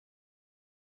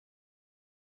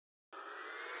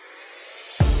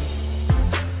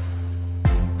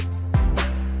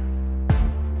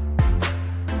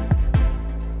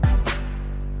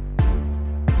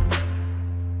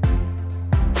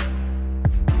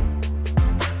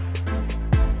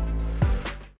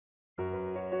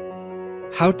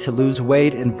How to lose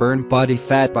weight and burn body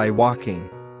fat by walking.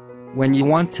 When you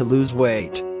want to lose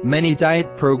weight, many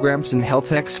diet programs and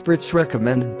health experts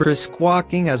recommend brisk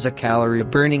walking as a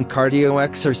calorie-burning cardio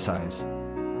exercise.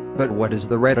 But what is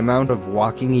the right amount of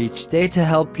walking each day to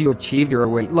help you achieve your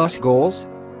weight loss goals?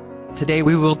 Today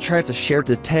we will try to share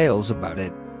details about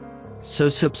it. So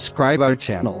subscribe our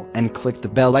channel and click the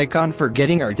bell icon for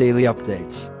getting our daily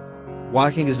updates.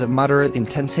 Walking is a moderate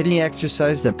intensity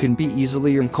exercise that can be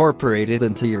easily incorporated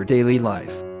into your daily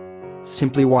life.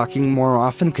 Simply walking more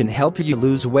often can help you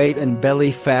lose weight and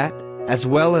belly fat, as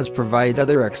well as provide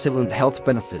other excellent health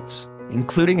benefits,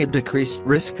 including a decreased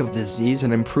risk of disease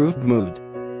and improved mood.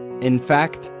 In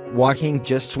fact, walking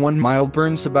just 1 mile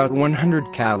burns about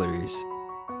 100 calories.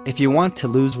 If you want to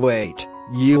lose weight,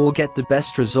 you will get the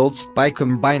best results by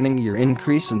combining your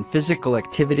increase in physical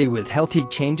activity with healthy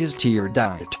changes to your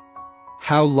diet.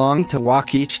 How long to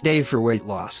walk each day for weight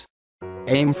loss?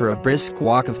 Aim for a brisk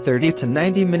walk of 30 to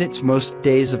 90 minutes most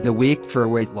days of the week for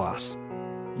weight loss.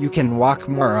 You can walk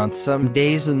more on some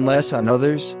days and less on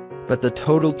others, but the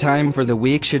total time for the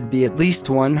week should be at least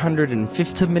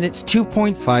 150 minutes,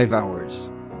 2.5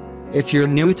 hours. If you're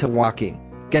new to walking,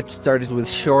 get started with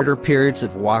shorter periods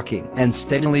of walking and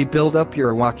steadily build up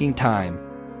your walking time.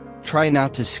 Try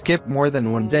not to skip more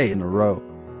than 1 day in a row.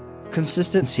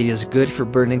 Consistency is good for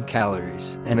burning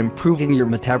calories and improving your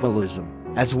metabolism,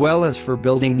 as well as for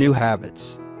building new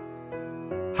habits.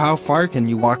 How far can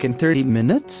you walk in 30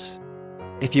 minutes?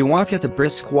 If you walk at a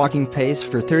brisk walking pace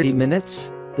for 30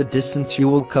 minutes, the distance you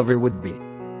will cover would be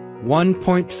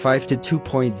 1.5 to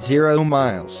 2.0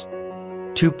 miles.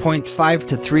 2.5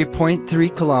 to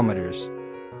 3.3 kilometers,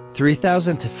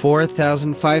 3,000 to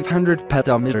 4,500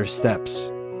 pedometer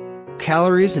steps.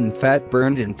 Calories and fat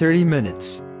burned in 30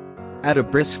 minutes. At a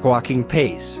brisk walking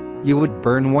pace, you would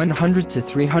burn 100 to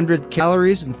 300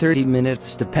 calories in 30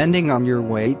 minutes depending on your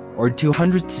weight, or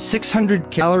 200 to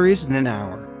 600 calories in an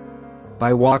hour.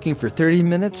 By walking for 30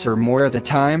 minutes or more at a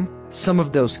time, some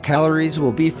of those calories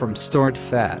will be from stored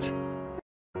fat.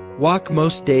 Walk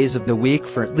most days of the week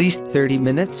for at least 30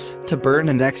 minutes to burn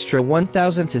an extra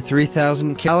 1,000 to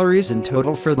 3,000 calories in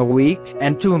total for the week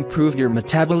and to improve your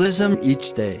metabolism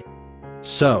each day.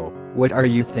 So, what are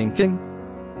you thinking?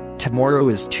 Tomorrow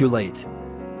is too late.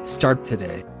 Start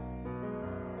today.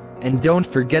 And don't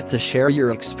forget to share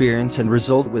your experience and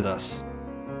result with us.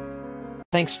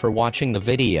 Thanks for watching the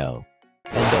video.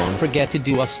 And don't forget to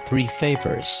do us 3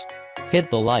 favors.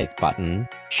 Hit the like button,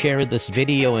 share this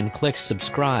video and click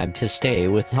subscribe to stay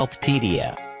with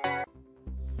Healthpedia.